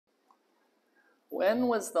When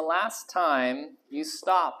was the last time you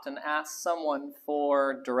stopped and asked someone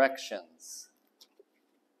for directions?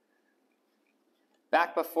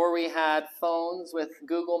 Back before we had phones with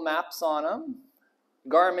Google Maps on them,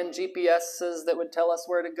 Garmin GPSs that would tell us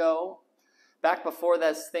where to go, back before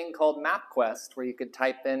this thing called MapQuest where you could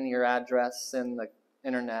type in your address in the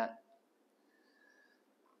internet,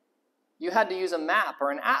 you had to use a map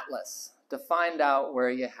or an atlas to find out where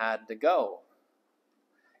you had to go.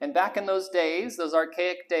 And back in those days, those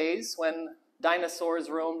archaic days when dinosaurs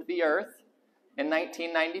roamed the earth in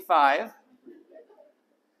 1995,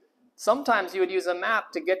 sometimes you would use a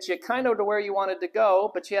map to get you kind of to where you wanted to go,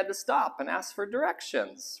 but you had to stop and ask for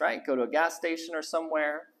directions, right? Go to a gas station or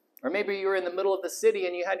somewhere. Or maybe you were in the middle of the city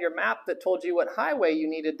and you had your map that told you what highway you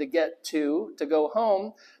needed to get to go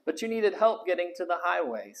home, but you needed help getting to the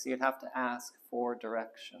highway, so you'd have to ask for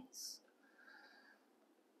directions.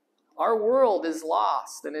 Our world is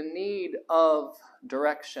lost and in need of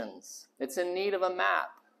directions. It's in need of a map.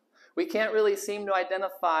 We can't really seem to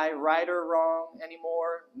identify right or wrong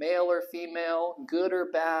anymore, male or female, good or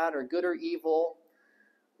bad, or good or evil.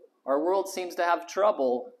 Our world seems to have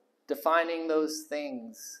trouble defining those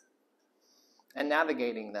things and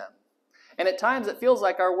navigating them. And at times it feels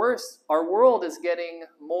like our world is getting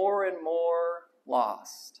more and more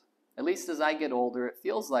lost. At least as I get older, it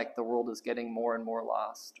feels like the world is getting more and more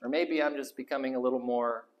lost. Or maybe I'm just becoming a little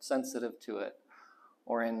more sensitive to it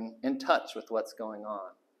or in touch with what's going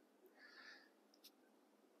on.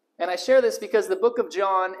 And I share this because the book of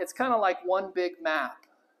John, it's kind of like one big map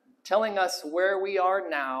telling us where we are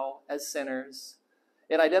now as sinners.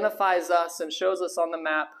 It identifies us and shows us on the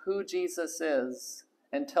map who Jesus is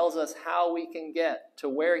and tells us how we can get to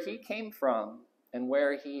where he came from and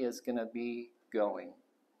where he is going to be going.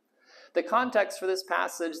 The context for this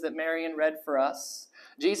passage that Marion read for us,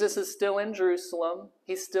 Jesus is still in Jerusalem.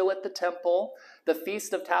 He's still at the temple. The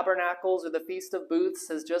Feast of Tabernacles, or the Feast of Booths,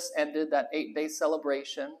 has just ended, that 8-day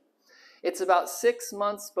celebration. It's about 6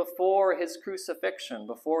 months before his crucifixion,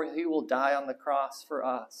 before he will die on the cross for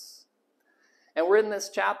us. And we're in this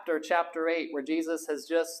chapter 8, where Jesus has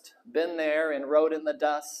just been there and rode in the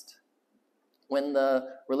dust when the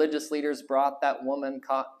religious leaders brought that woman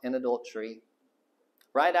caught in adultery.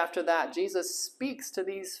 Right after that, Jesus speaks to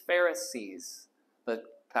these Pharisees, the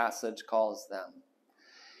passage calls them.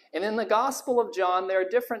 And in the Gospel of John, there are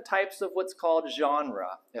different types of what's called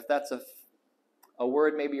genre. If that's a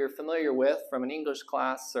word maybe you're familiar with from an English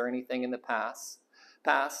class or anything in the past.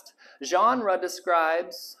 Genre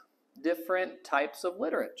describes different types of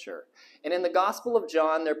literature. And in the Gospel of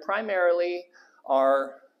John, there primarily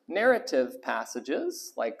are narrative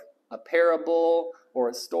passages, like a parable or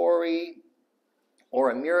a story, or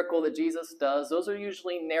a miracle that Jesus does. Those are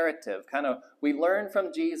usually narrative. We learn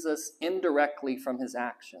from Jesus indirectly from his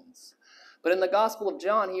actions. But in the Gospel of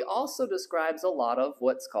John, he also describes a lot of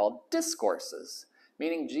what's called discourses,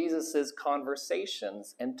 meaning Jesus'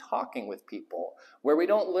 conversations and talking with people, where we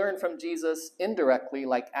don't learn from Jesus indirectly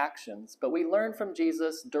like actions, but we learn from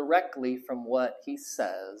Jesus directly from what he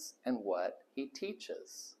says and what he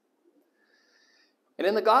teaches. And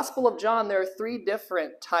in the Gospel of John, there are 3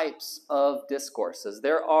 different types of discourses.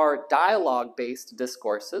 There are dialogue-based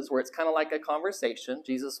discourses, where it's kind of like a conversation.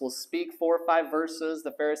 Jesus will speak 4 or 5 verses.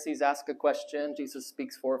 The Pharisees ask a question. Jesus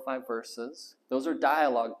speaks 4 or 5 verses. Those are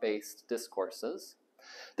dialogue-based discourses.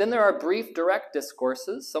 Then there are brief, direct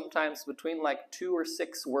discourses, sometimes between like 2 or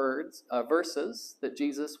 6 verses that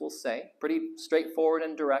Jesus will say. Pretty straightforward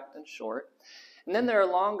and direct and short. And then there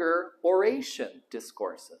are longer oration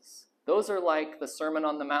discourses. Those are like the Sermon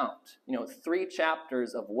on the Mount, 3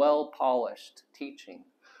 chapters of well-polished teaching.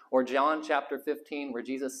 Or John chapter 15, where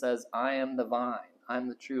Jesus says, I am the vine, I'm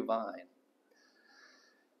the true vine.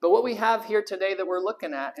 But what we have here today that we're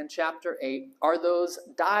looking at in chapter 8 are those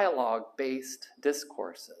dialogue-based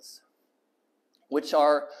discourses, which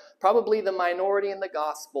are probably the minority in the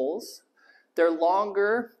Gospels. They're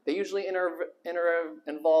longer. They usually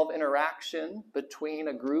involve interaction between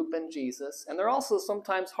a group and Jesus. And they're also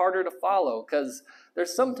sometimes harder to follow because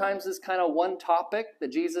there's sometimes this kind of one topic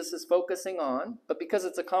that Jesus is focusing on. But because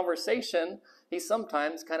it's a conversation, he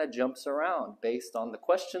sometimes kind of jumps around based on the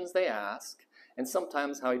questions they ask and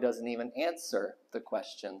sometimes how he doesn't even answer the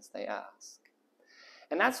questions they ask.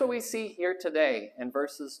 And that's what we see here today in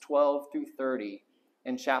verses 12 through 30.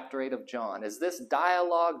 In chapter 8 of John, is this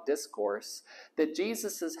dialogue discourse that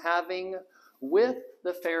Jesus is having with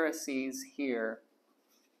the Pharisees here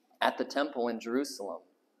at the temple in Jerusalem.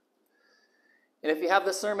 And if you have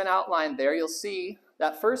the sermon outlined there, you'll see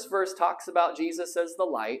that first verse talks about Jesus as the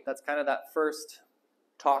light. That's kind of that first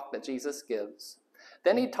talk that Jesus gives.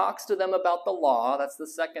 Then he talks to them about the law. That's the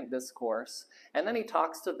second discourse. And then he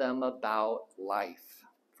talks to them about life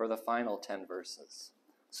for the final 10 verses.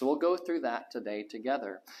 So we'll go through that today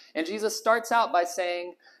together. And Jesus starts out by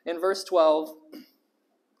saying in verse 12, it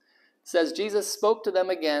says, Jesus spoke to them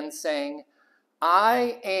again, saying,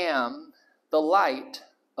 I am the light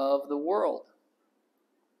of the world.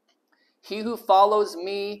 He who follows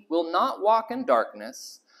me will not walk in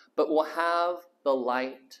darkness, but will have the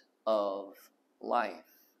light of life.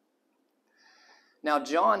 Now,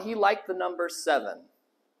 John, he liked the number 7.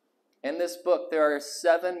 In this book, there are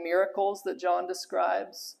 7 miracles that John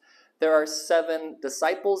describes. There are 7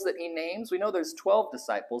 disciples that he names. We know there's 12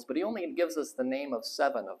 disciples, but he only gives us the name of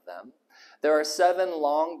 7 of them. There are 7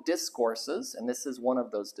 long discourses, and this is one of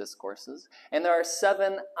those discourses. And there are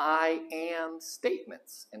 7 I am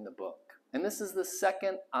statements in the book. And this is the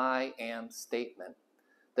second I am statement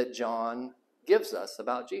that John gives us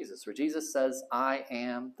about Jesus, where Jesus says, I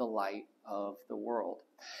am the light of the world.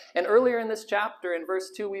 And earlier in this chapter, in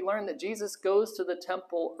verse 2, we learn that Jesus goes to the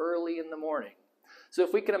temple early in the morning. So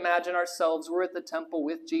if we can imagine ourselves, we're at the temple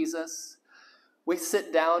with Jesus. We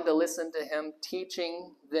sit down to listen to him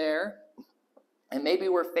teaching there. And maybe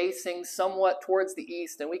we're facing somewhat towards the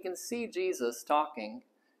east, and we can see Jesus talking.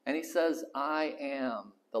 And he says, I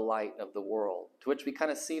am the light of the world. To which we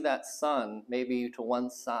kind of see that sun maybe to one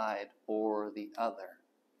side or the other,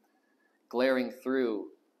 glaring through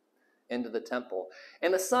into the temple.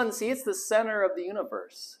 And the sun, see, it's the center of the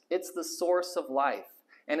universe. It's the source of life,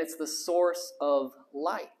 and it's the source of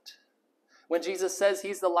light. When Jesus says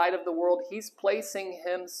he's the light of the world, he's placing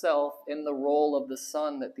himself in the role of the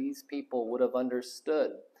sun that these people would have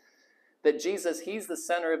understood. That Jesus, he's the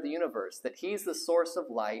center of the universe, that he's the source of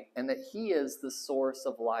light, and that he is the source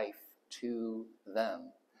of life to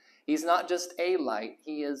them. He's not just a light,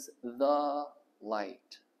 he is the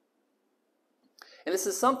light. And this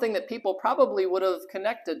is something that people probably would have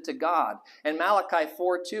connected to God. In Malachi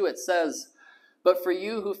 4:2 it says, but for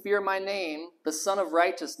you who fear my name, the Son of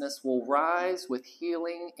Righteousness will rise with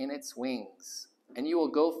healing in its wings, and you will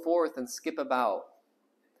go forth and skip about.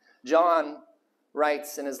 John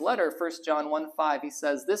writes in his letter, 1 John 1:5, he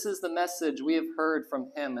says, this is the message we have heard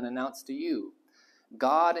from him and announced to you.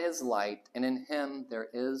 God is light, and in him there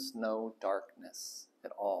is no darkness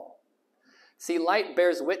at all. See, light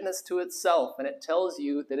bears witness to itself, and it tells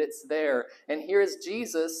you that it's there. And here is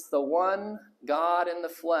Jesus, the one God in the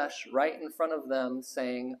flesh, right in front of them,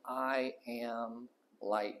 saying, I am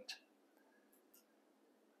light.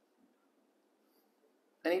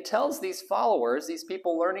 And he tells these followers, these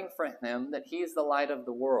people learning from him, that he is the light of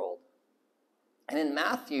the world. And in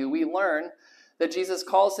Matthew, we learn that Jesus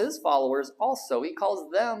calls his followers also. He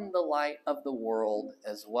calls them the light of the world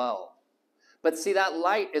as well. But see, that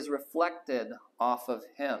light is reflected off of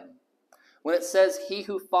him. When it says, he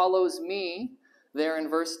who follows me, there in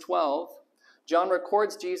verse 12, John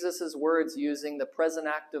records Jesus' words using the present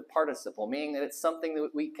active participle, meaning that it's something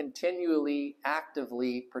that we continually,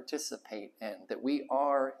 actively participate in, that we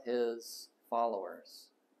are his followers.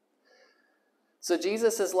 So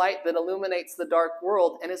Jesus is light that illuminates the dark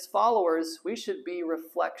world, and his followers, we should be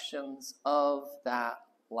reflections of that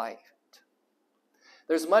light.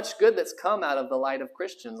 There's much good that's come out of the light of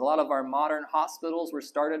Christians. A lot of our modern hospitals were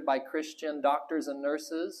started by Christian doctors and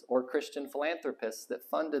nurses or Christian philanthropists that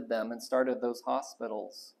funded them and started those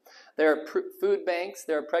hospitals. There are food banks,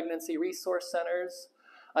 there are pregnancy resource centers,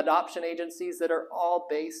 adoption agencies that are all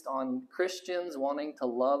based on Christians wanting to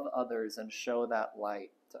love others and show that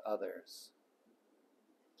light to others.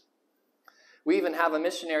 We even have a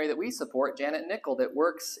missionary that we support, Janet Nickel, that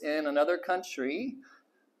works in another country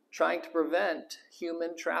trying to prevent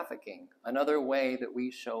human trafficking, another way that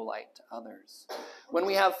we show light to others. When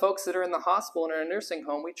we have folks that are in the hospital and are in a nursing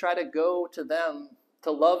home, we try to go to them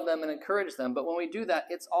to love them and encourage them. But when we do that,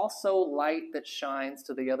 it's also light that shines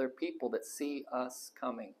to the other people that see us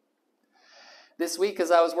coming. This week,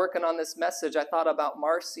 as I was working on this message, I thought about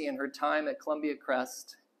Marcy and her time at Columbia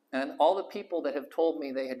Crest and all the people that have told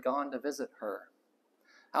me they had gone to visit her.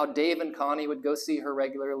 How Dave and Connie would go see her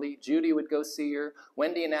regularly. Judy would go see her.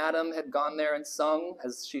 Wendy and Adam had gone there and sung,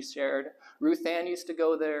 as she shared. Ruth Ann used to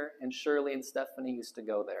go there, and Shirley and Stephanie used to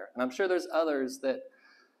go there. And I'm sure there's others that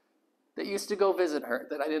used to go visit her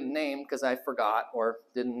that I didn't name because I forgot or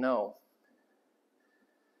didn't know.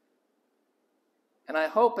 And I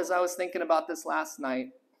hope, as I was thinking about this last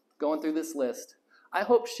night, going through this list, I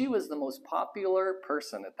hope she was the most popular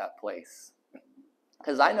person at that place.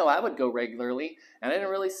 Because I know I would go regularly, and I didn't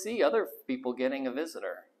really see other people getting a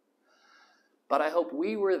visitor. But I hope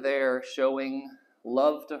we were there showing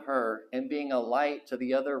love to her, and being a light to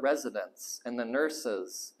the other residents and the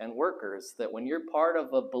nurses and workers, that when you're part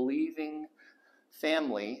of a believing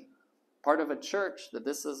family, part of a church, that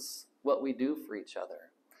this is what we do for each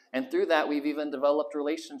other. And through that, we've even developed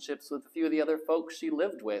relationships with a few of the other folks she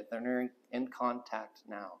lived with and are in contact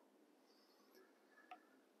now.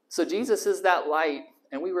 So Jesus is that light,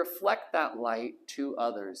 and we reflect that light to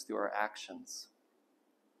others through our actions.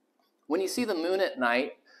 When you see the moon at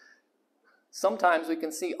night, sometimes we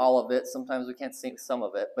can see all of it, sometimes we can't see some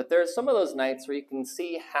of it, but there's some of those nights where you can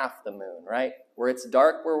see half the moon, right? Where it's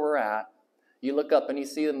dark where we're at. You look up and you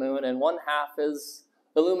see the moon, and one half is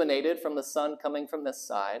illuminated from the sun coming from this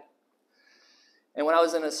side. And when I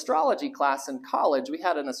was in astrology class in college, we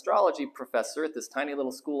had an astrology professor at this tiny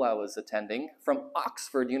little school I was attending from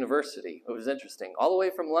Oxford University. It was interesting. All the way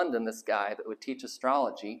from London, this guy that would teach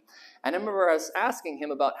astrology. And I remember I was asking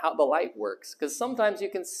him about how the light works, because sometimes you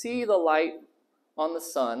can see the light on the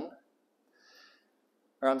sun,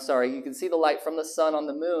 you can see the light from the sun on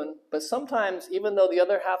the moon, but sometimes, even though the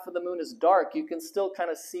other half of the moon is dark, you can still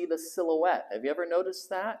kind of see the silhouette. Have you ever noticed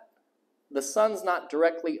that? The sun's not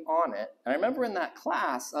directly on it. And I remember in that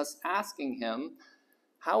class, us asking him,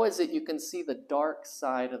 how is it you can see the dark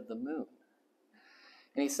side of the moon?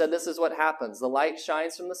 And he said, this is what happens. The light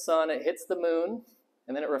shines from the sun, it hits the moon,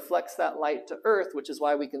 and then it reflects that light to earth, which is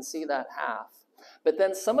why we can see that half. But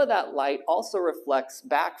then some of that light also reflects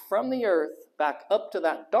back from the earth, back up to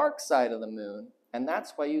that dark side of the moon, and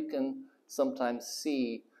that's why you can sometimes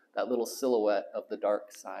see that little silhouette of the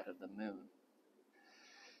dark side of the moon.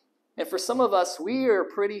 And for some of us, we are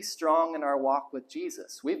pretty strong in our walk with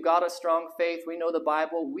Jesus. We've got a strong faith. We know the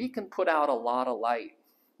Bible. We can put out a lot of light,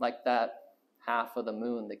 like that half of the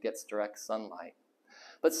moon that gets direct sunlight.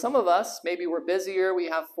 But some of us, maybe we're busier. We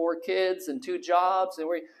have 4 kids and 2 jobs, and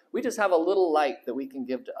we just have a little light that we can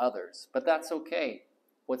give to others. But that's okay.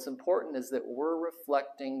 What's important is that we're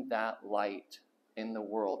reflecting that light in the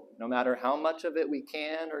world. No matter how much of it we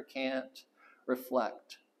can or can't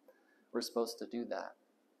reflect, we're supposed to do that.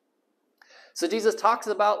 So Jesus talks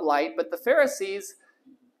about light, but the Pharisees,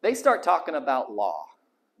 they start talking about law.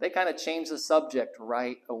 They kind of change the subject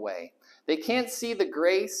right away. They can't see the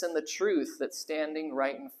grace and the truth that's standing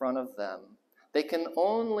right in front of them. They can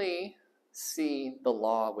only see the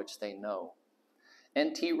law which they know.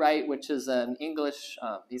 N.T. Wright, which is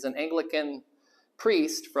he's an Anglican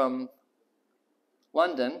priest from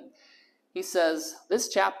London, he says, this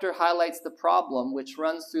chapter highlights the problem which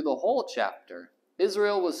runs through the whole chapter.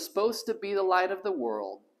 Israel was supposed to be the light of the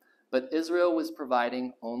world, but Israel was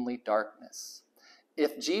providing only darkness.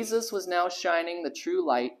 If Jesus was now shining the true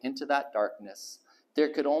light into that darkness, there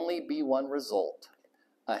could only be one result,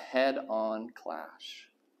 a head-on clash.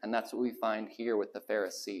 And that's what we find here with the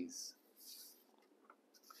Pharisees.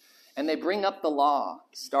 And they bring up the law,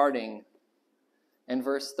 starting in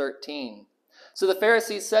verse 13. So the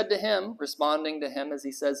Pharisees said to him, responding to him as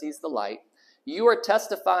he says he's the light, you are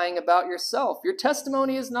testifying about yourself. Your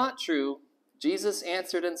testimony is not true. Jesus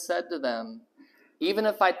answered and said to them, even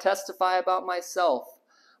if I testify about myself,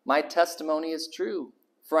 my testimony is true,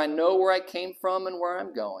 for I know where I came from and where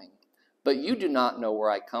I'm going. But you do not know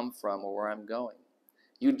where I come from or where I'm going.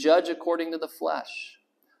 You judge according to the flesh.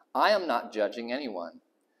 I am not judging anyone.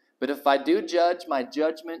 But if I do judge, my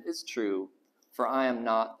judgment is true, for I am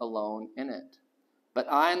not alone in it. But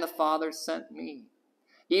I and the Father sent me.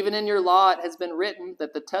 Even in your law it has been written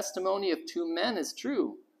that the testimony of 2 men is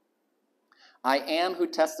true. I am who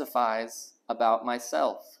testifies about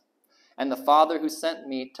myself, and the Father who sent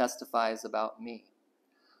me testifies about me.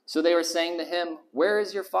 So they were saying to him, where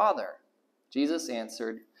is your Father? Jesus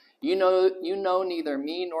answered, you know neither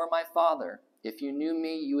me nor my Father. If you knew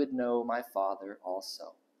me, you would know my Father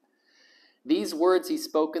also. These words he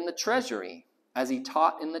spoke in the treasury as he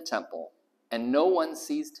taught in the temple, and no one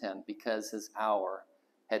seized him because his hour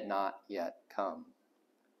had not yet come.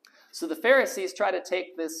 So the Pharisees try to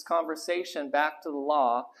take this conversation back to the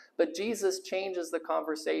law, but Jesus changes the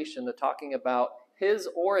conversation to talking about his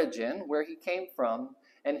origin, where he came from,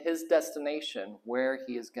 and his destination, where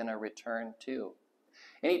he is going to return to.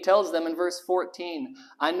 And he tells them in verse 14,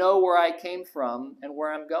 I know where I came from and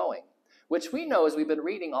where I'm going, which we know as we've been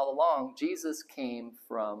reading all along, Jesus came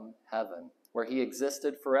from heaven, where he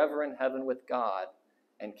existed forever in heaven with God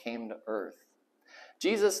and came to earth.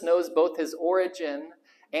 Jesus knows both his origin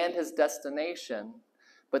and his destination,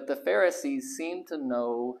 but the Pharisees seem to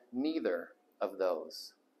know neither of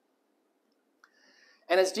those.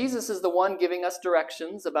 And as Jesus is the one giving us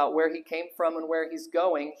directions about where he came from and where he's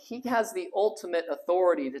going, he has the ultimate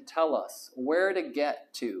authority to tell us where to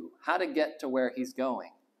get to, how to get to where he's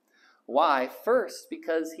going. Why? First,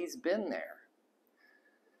 because he's been there.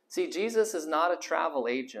 See, Jesus is not a travel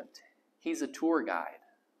agent. He's a tour guide.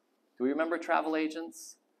 Do we remember travel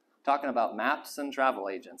agents? Talking about maps and travel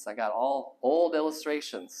agents. I got all old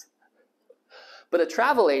illustrations. But a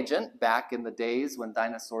travel agent, back in the days when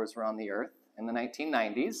dinosaurs were on the earth, in the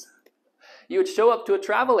 1990s, you would show up to a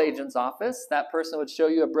travel agent's office. That person would show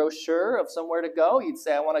you a brochure of somewhere to go. You'd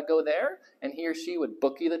say, I want to go there. And he or she would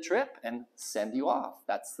book you the trip and send you off.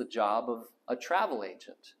 That's the job of a travel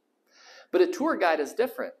agent. But a tour guide is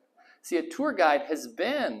different. See, a tour guide has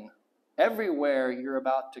been everywhere you're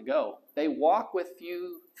about to go. They walk with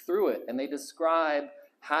you through it, and they describe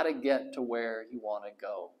how to get to where you want to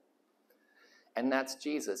go. And that's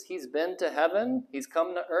Jesus. He's been to heaven. He's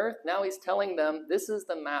come to earth. Now he's telling them, this is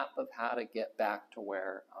the map of how to get back to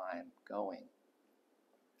where I'm going.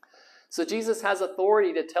 So Jesus has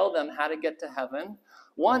authority to tell them how to get to heaven.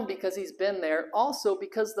 One, because he's been there. Also,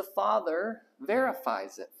 because the Father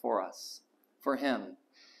verifies it for us, for him.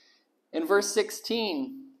 In verse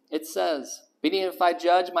 16, it says, Being if I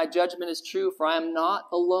judge, my judgment is true, for I am not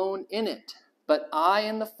alone in it, but I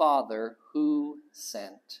and the Father who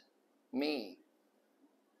sent me.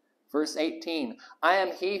 Verse 18, I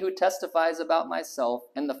am he who testifies about myself,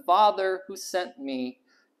 and the Father who sent me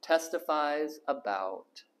testifies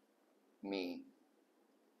about me.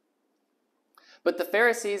 But the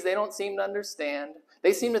Pharisees, they don't seem to understand.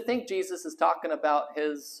 They seem to think Jesus is talking about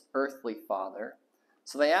his earthly father.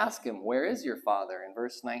 So they ask him, where is your father? In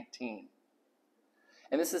verse 19.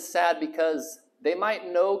 And this is sad because they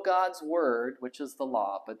might know God's word, which is the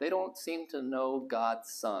law, but they don't seem to know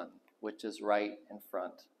God's Son, which is right in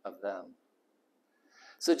front of them.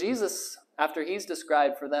 So Jesus, after he's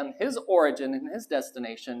described for them his origin and his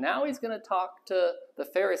destination, now he's going to talk to the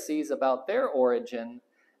Pharisees about their origin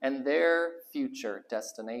and their future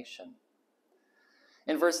destination.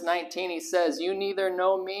 In verse 19, he says, You neither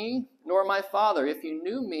know me nor my Father. If you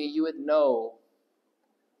knew me, you would know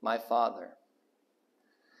my Father.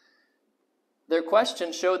 Their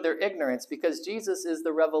question showed their ignorance because Jesus is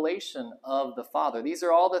the revelation of the Father. These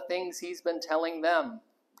are all the things he's been telling them.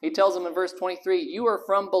 He tells them in verse 23, You are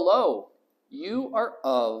from below. You are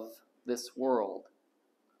of this world.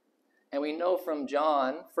 And we know from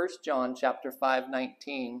John, 1 John chapter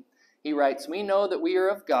 5:19, he writes, We know that we are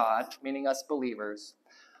of God, meaning us believers,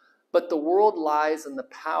 but the world lies in the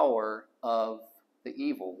power of the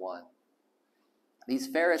evil one. These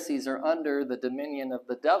Pharisees are under the dominion of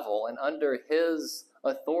the devil and under his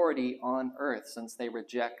authority on earth since they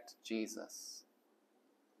reject Jesus.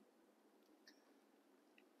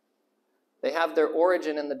 They have their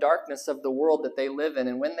origin in the darkness of the world that they live in,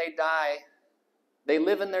 and when they die, they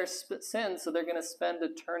live in their sin, so they're going to spend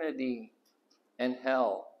eternity in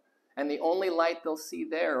hell. And the only light they'll see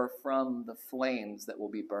there are from the flames that will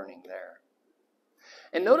be burning there.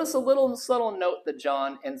 And notice a little subtle note that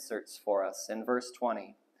John inserts for us in verse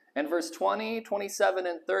 20. In verse 20, 27,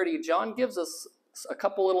 and 30, John gives us a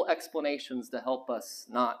couple little explanations to help us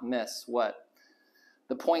not miss what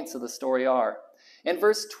the points of the story are. In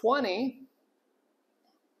verse 20,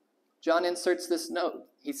 John inserts this note.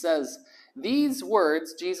 He says, These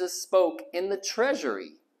words Jesus spoke in the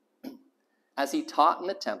treasury as he taught in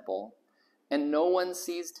the temple, and no one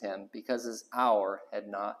seized him because his hour had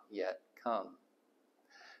not yet come.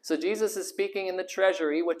 So Jesus is speaking in the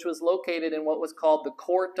treasury, which was located in what was called the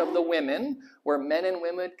court of the women, where men and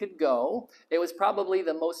women could go. It was probably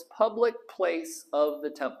the most public place of the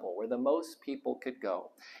temple, where the most people could go.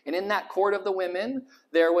 And in that court of the women,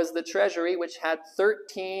 there was the treasury, which had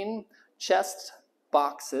 13 chest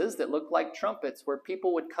boxes that looked like trumpets, where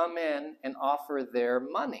people would come in and offer their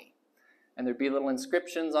money. And there'd be little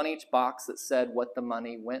inscriptions on each box that said what the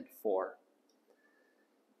money went for.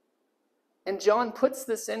 And John puts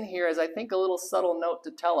this in here as, I think, a little subtle note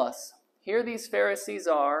to tell us. Here these Pharisees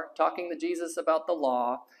are talking to Jesus about the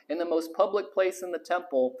law in the most public place in the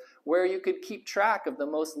temple where you could keep track of the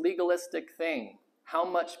most legalistic thing, how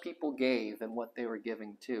much people gave and what they were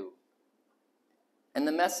giving to. And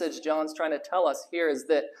the message John's trying to tell us here is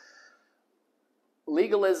that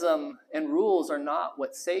legalism and rules are not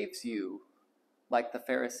what saves you, like the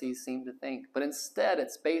Pharisees seem to think, but instead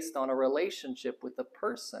it's based on a relationship with a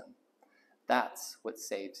person. That's what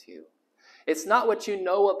saves you. It's not what you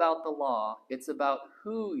know about the law, it's about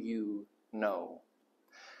who you know.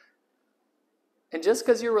 And just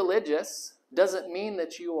because you're religious doesn't mean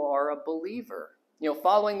that you are a believer.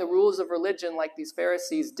 Following the rules of religion like these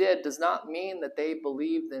Pharisees did does not mean that they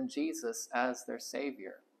believed in Jesus as their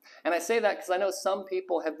Savior. And I say that because I know some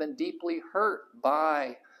people have been deeply hurt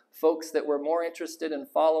by folks that were more interested in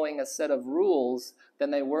following a set of rules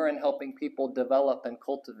than they were in helping people develop and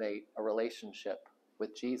cultivate a relationship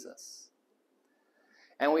with Jesus.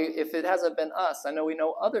 And if it hasn't been us, I know we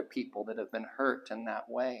know other people that have been hurt in that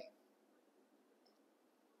way.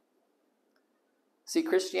 See,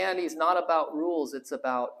 Christianity is not about rules, it's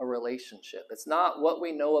about a relationship. It's not what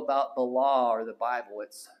we know about the law or the Bible,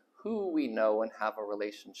 it's who we know and have a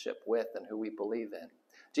relationship with and who we believe in.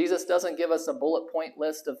 Jesus doesn't give us a bullet point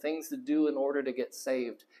list of things to do in order to get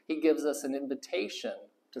saved. He gives us an invitation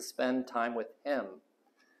to spend time with him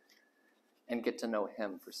and get to know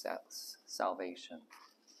him for salvation.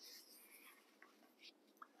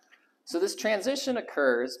 So this transition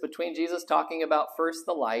occurs between Jesus talking about first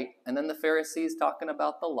the light and then the Pharisees talking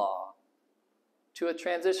about the law, to a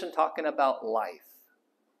transition talking about life.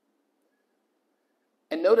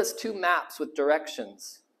 And notice two maps with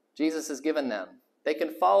directions Jesus has given them. They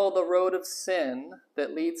can follow the road of sin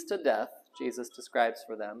that leads to death, Jesus describes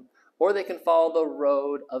for them, or they can follow the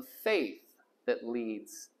road of faith that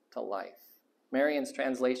leads to life. Marion's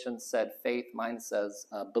translation said faith, mine says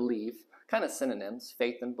believe, kind of synonyms,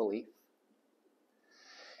 faith and belief.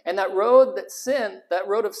 And that road of sin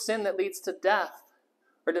that leads to death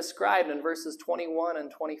are described in verses 21 and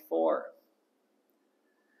 24.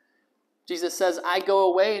 Jesus says, I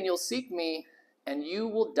go away and you'll seek me, and you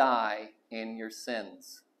will die in your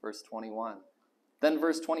sins. Verse 21. Then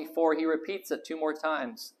verse 24, he repeats it two more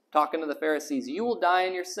times, talking to the Pharisees. You will die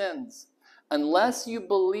in your sins. Unless you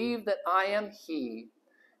believe that I am he,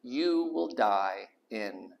 you will die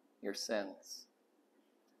in your sins.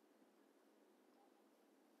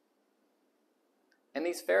 And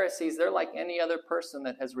these Pharisees, they're like any other person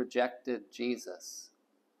that has rejected Jesus.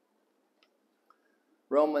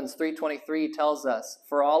 Romans 3:23 tells us,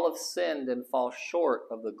 for all have sinned and fall short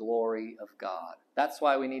of the glory of God. That's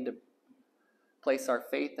why we need to place our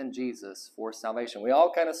faith in Jesus for salvation. We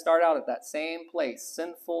all kind of start out at that same place,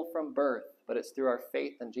 sinful from birth, but it's through our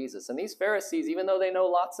faith in Jesus. And these Pharisees, even though they know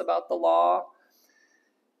lots about the law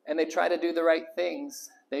and they try to do the right things,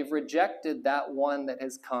 they've rejected that one that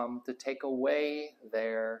has come to take away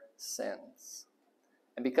their sins.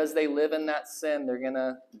 And because they live in that sin, they're going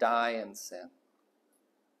to die in sin.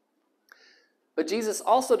 But Jesus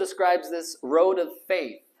also describes this road of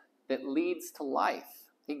faith that leads to life.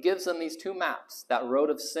 He gives them these two maps, that road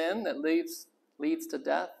of sin that leads to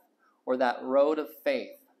death, or that road of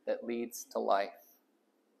faith that leads to life.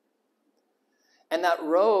 And that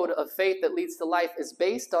road of faith that leads to life is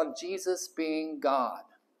based on Jesus being God.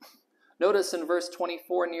 Notice in verse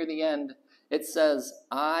 24 near the end, it says,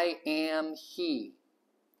 I am he.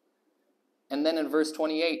 And then in verse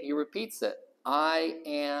 28, he repeats it, I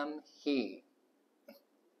am he.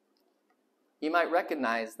 You might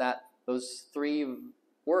recognize those three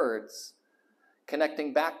words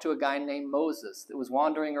connecting back to a guy named Moses that was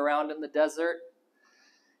wandering around in the desert.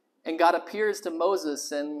 And God appears to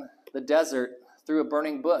Moses in the desert through a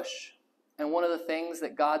burning bush. And one of the things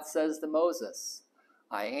that God says to Moses,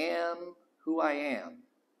 I am who I am.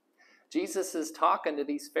 Jesus is talking to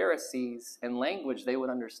these Pharisees in language they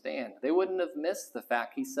would understand. They wouldn't have missed the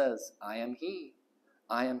fact he says, I am he.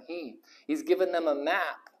 I am he. He's given them a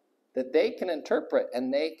map that they can interpret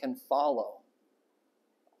and they can follow.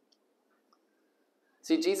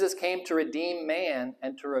 See, Jesus came to redeem man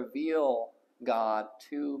and to reveal God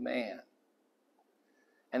to man.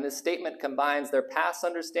 And this statement combines their past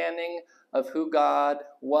understanding of who God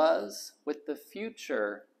was with the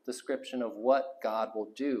future description of what God will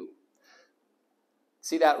do.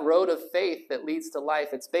 See, that road of faith that leads to life,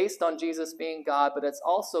 it's based on Jesus being God, but it's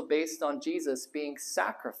also based on Jesus being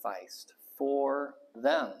sacrificed for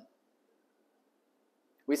them.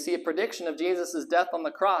 We see a prediction of Jesus' death on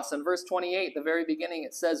the cross. In verse 28, the very beginning,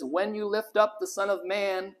 it says, when you lift up the Son of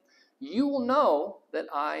Man, you will know that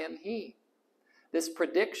I am he. This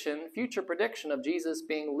prediction, future prediction of Jesus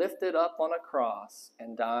being lifted up on a cross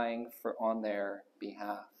and dying on their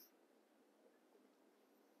behalf.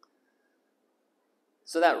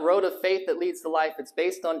 So that road of faith that leads to life, it's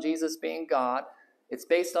based on Jesus being God. It's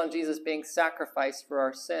based on Jesus being sacrificed for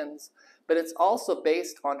our sins. But it's also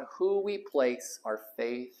based on who we place our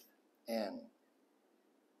faith in.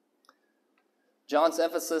 John's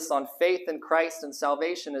emphasis on faith in Christ and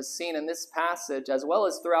salvation is seen in this passage as well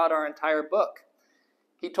as throughout our entire book.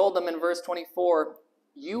 He told them in verse 24,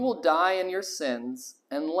 you will die in your sins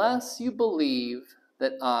unless you believe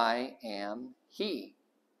that I am he.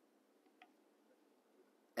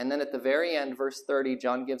 And then at the very end, verse 30,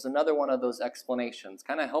 John gives another one of those explanations,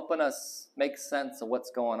 kind of helping us make sense of what's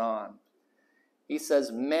going on. He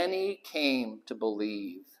says, many came to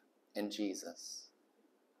believe in Jesus.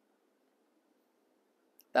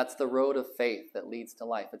 That's the road of faith that leads to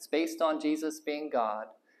life. It's based on Jesus being God.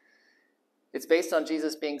 It's based on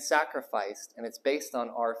Jesus being sacrificed, and it's based on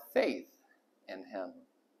our faith in him.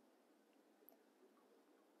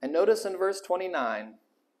 And notice in verse 29,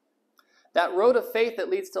 that road of faith that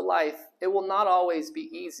leads to life, it will not always be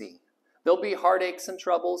easy. There'll be heartaches and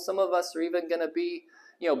troubles. Some of us are even going to be,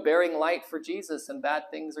 bearing light for Jesus, and bad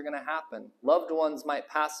things are going to happen. Loved ones might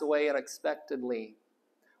pass away unexpectedly.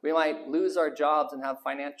 We might lose our jobs and have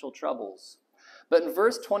financial troubles. But in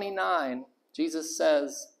verse 29, Jesus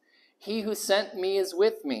says, "He who sent me is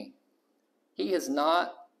with me. He has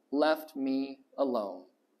not left me alone."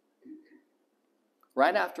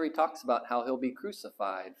 Right after he talks about how he'll be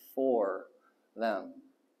crucified for them.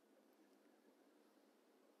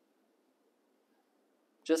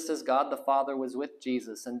 Just as God the Father was with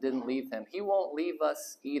Jesus and didn't leave him, he won't leave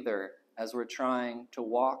us either as we're trying to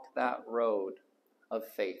walk that road of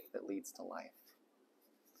faith that leads to life.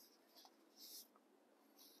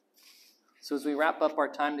 So as we wrap up our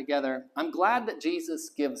time together, I'm glad that Jesus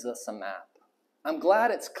gives us a map. I'm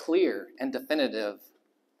glad it's clear and definitive,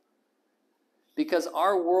 because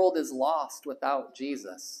our world is lost without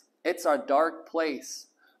Jesus. It's a dark place.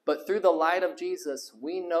 But through the light of Jesus,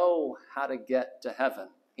 we know how to get to heaven.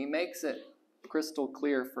 He makes it crystal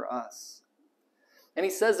clear for us. And he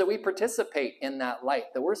says that we participate in that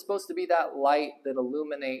light, that we're supposed to be that light that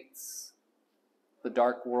illuminates the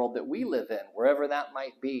dark world that we live in, wherever that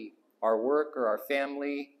might be, our work or our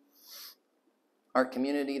family, our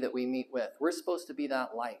community that we meet with. We're supposed to be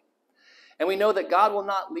that light. And we know that God will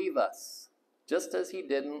not leave us, just as he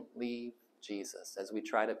didn't leave Jesus, as we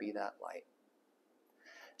try to be that light.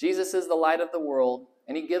 Jesus is the light of the world,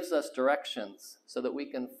 and he gives us directions so that we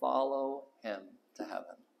can follow him to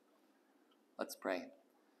heaven. Let's pray.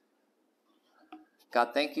 God,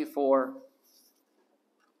 thank you for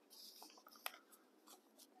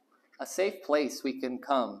a safe place we can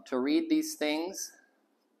come to read these things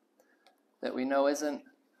that we know isn't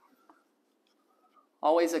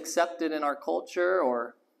always accepted in our culture,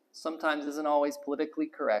 or sometimes isn't always politically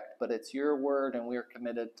correct, but it's your word and we're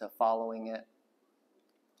committed to following it.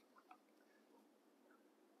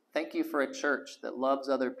 Thank you for a church that loves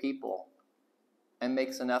other people and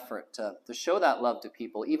makes an effort to show that love to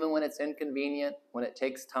people, even when it's inconvenient, when it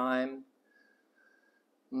takes time,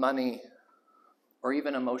 money, or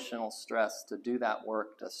even emotional stress to do that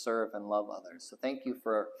work, to serve and love others. So thank you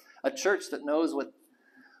for a church that knows what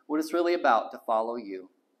it's really about to follow you,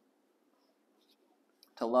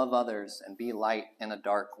 to love others and be light in a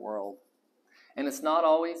dark world. And it's not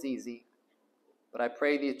always easy, but I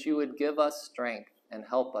pray that you would give us strength and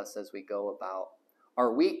help us as we go about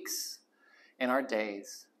our weeks and our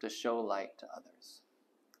days to show light to others.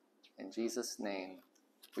 In Jesus' name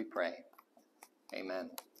we pray.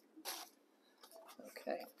 Amen.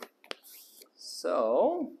 Okay.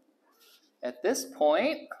 So, at this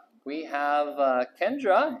point, we have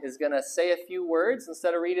Kendra is going to say a few words.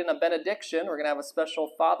 Instead of reading a benediction, we're going to have a special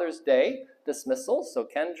Father's Day dismissal. So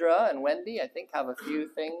Kendra and Wendy, I think, have a few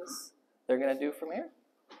things they're going to do from here.